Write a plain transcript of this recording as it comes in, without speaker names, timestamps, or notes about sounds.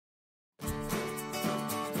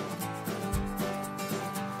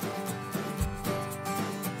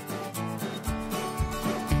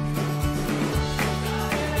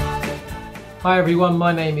Hi everyone,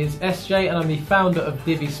 my name is SJ and I'm the founder of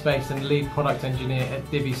Divi Space and lead product engineer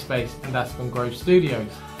at Divi Space and Aspen Grove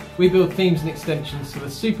Studios. We build themes and extensions to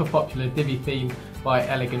the super popular Divi theme by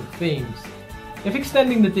Elegant Themes. If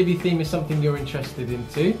extending the Divi theme is something you're interested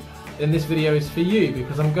into, then this video is for you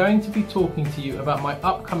because I'm going to be talking to you about my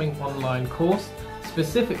upcoming online course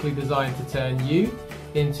specifically designed to turn you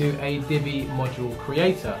into a Divi module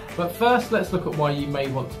creator. But first, let's look at why you may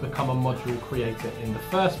want to become a module creator in the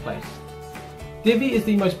first place. Divi is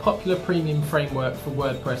the most popular premium framework for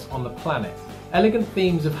WordPress on the planet. Elegant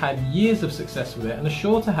Themes have had years of success with it and are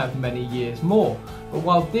sure to have many years more. But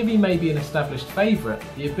while Divi may be an established favourite,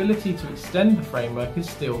 the ability to extend the framework is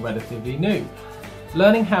still relatively new.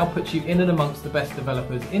 Learning how puts you in and amongst the best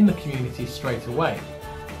developers in the community straight away.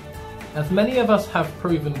 As many of us have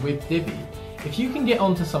proven with Divi, if you can get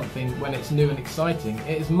onto something when it's new and exciting,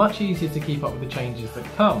 it is much easier to keep up with the changes that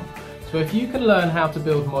come. So if you can learn how to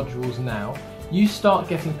build modules now, you start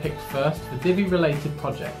getting picked first for Divi related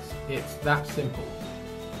projects. It's that simple.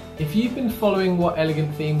 If you've been following what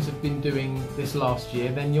Elegant Themes have been doing this last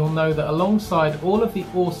year, then you'll know that alongside all of the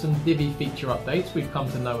awesome Divi feature updates we've come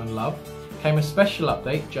to know and love, came a special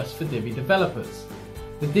update just for Divi developers.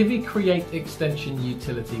 The Divi Create Extension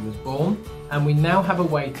utility was born, and we now have a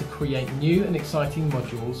way to create new and exciting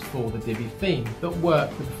modules for the Divi theme that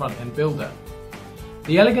work with the front-end builder.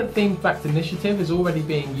 The Elegant Themes backed initiative is already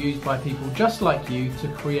being used by people just like you to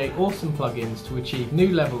create awesome plugins to achieve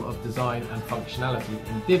new level of design and functionality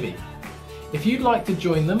in Divi. If you'd like to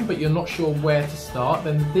join them but you're not sure where to start,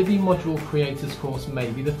 then the Divi Module Creators Course may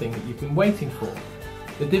be the thing that you've been waiting for.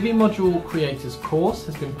 The Divi Module Creators Course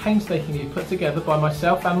has been painstakingly put together by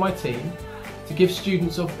myself and my team to give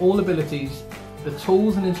students of all abilities the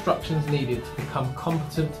tools and instructions needed to become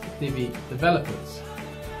competent Divi developers.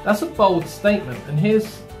 That's a bold statement, and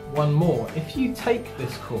here's one more. If you take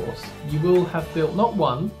this course, you will have built not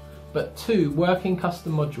one, but two working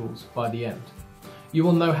custom modules by the end. You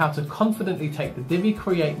will know how to confidently take the Divi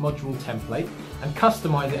Create module template and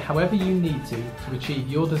customize it however you need to achieve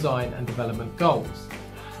your design and development goals.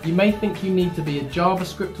 You may think you need to be a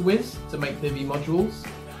JavaScript whiz to make Divi modules.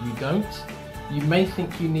 You don't. You may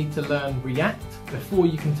think you need to learn React before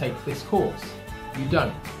you can take this course. You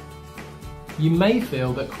don't. You may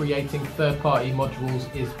feel that creating third-party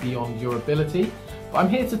modules is beyond your ability, but I'm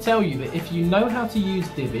here to tell you that if you know how to use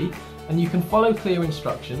Divi and you can follow clear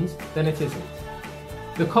instructions, then it isn't.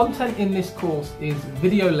 The content in this course is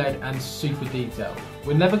video-led and super detailed.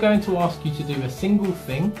 We're never going to ask you to do a single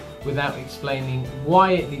thing without explaining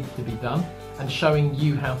why it needs to be done and showing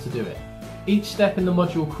you how to do it. Each step in the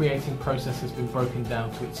module creating process has been broken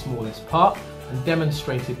down to its smallest part and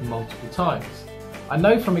demonstrated multiple times. I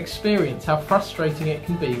know from experience how frustrating it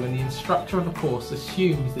can be when the instructor of a course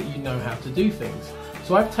assumes that you know how to do things,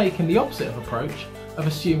 so I've taken the opposite approach of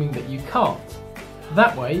assuming that you can't.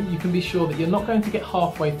 That way you can be sure that you're not going to get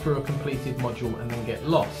halfway through a completed module and then get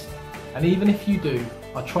lost. And even if you do,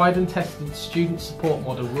 our tried and tested student support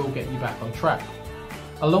model will get you back on track.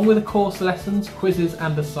 Along with the course lessons, quizzes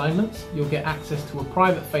and assignments, you'll get access to a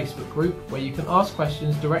private Facebook group where you can ask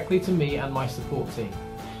questions directly to me and my support team.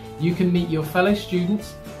 You can meet your fellow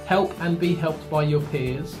students, help and be helped by your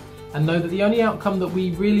peers, and know that the only outcome that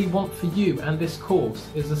we really want for you and this course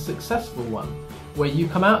is a successful one, where you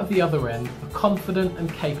come out of the other end a confident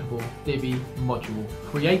and capable Divi module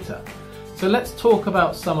creator. So let's talk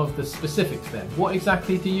about some of the specifics then. What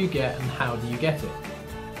exactly do you get and how do you get it?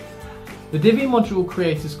 The Divi Module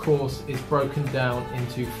Creators Course is broken down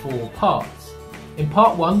into 4 parts. In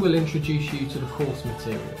part 1, we'll introduce you to the course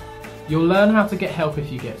material. You'll learn how to get help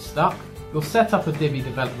if you get stuck, you'll set up a Divi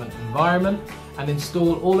development environment and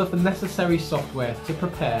install all of the necessary software to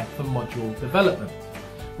prepare for module development.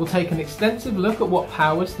 We'll take an extensive look at what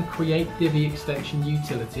powers the Create Divi Extension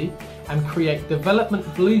utility and create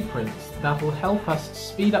development blueprints that will help us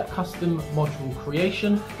speed up custom module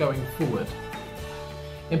creation going forward.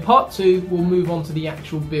 In part 2, we'll move on to the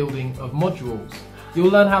actual building of modules. You'll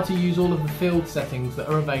learn how to use all of the field settings that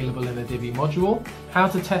are available in a Divi module, how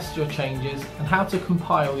to test your changes, and how to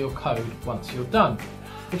compile your code once you're done.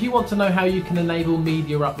 If you want to know how you can enable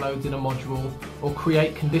media uploads in a module, or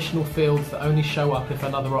create conditional fields that only show up if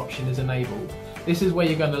another option is enabled, this is where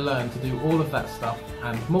you're going to learn to do all of that stuff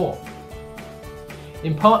and more.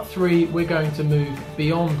 In part 3, we're going to move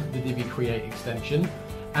beyond the Divi Create extension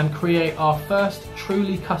and create our first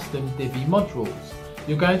truly custom Divi modules.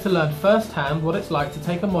 You're going to learn firsthand what it's like to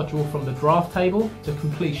take a module from the draft table to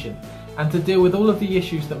completion and to deal with all of the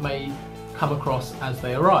issues that may come across as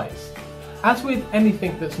they arise. As with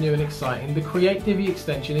anything that's new and exciting, the Create Divi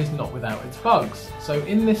extension is not without its bugs. So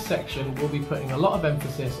in this section, we'll be putting a lot of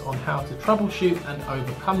emphasis on how to troubleshoot and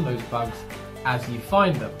overcome those bugs as you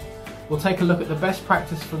find them. We'll take a look at the best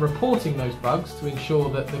practice for reporting those bugs to ensure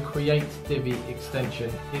that the Create Divi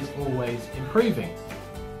extension is always improving.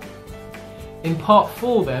 In part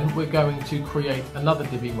 4 then, we're going to create another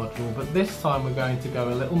Divi module, but this time we're going to go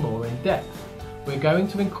a little more in depth. We're going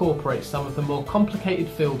to incorporate some of the more complicated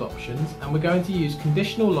field options, and we're going to use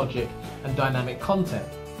conditional logic and dynamic content.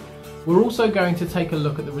 We're also going to take a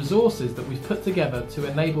look at the resources that we've put together to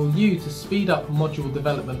enable you to speed up module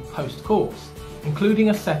development post-course, including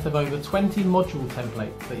a set of over 20 module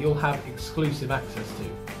templates that you'll have exclusive access to.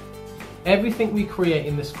 Everything we create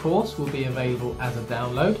in this course will be available as a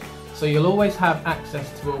download, so you'll always have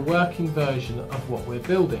access to a working version of what we're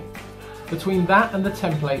building. Between that and the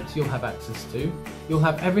templates you'll have access to, you'll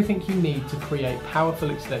have everything you need to create powerful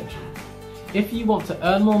extensions. If you want to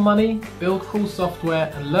earn more money, build cool software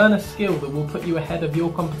and learn a skill that will put you ahead of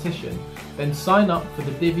your competition, then sign up for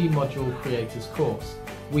the Divi Module Creators Course.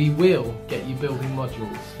 We will get you building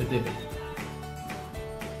modules for Divi.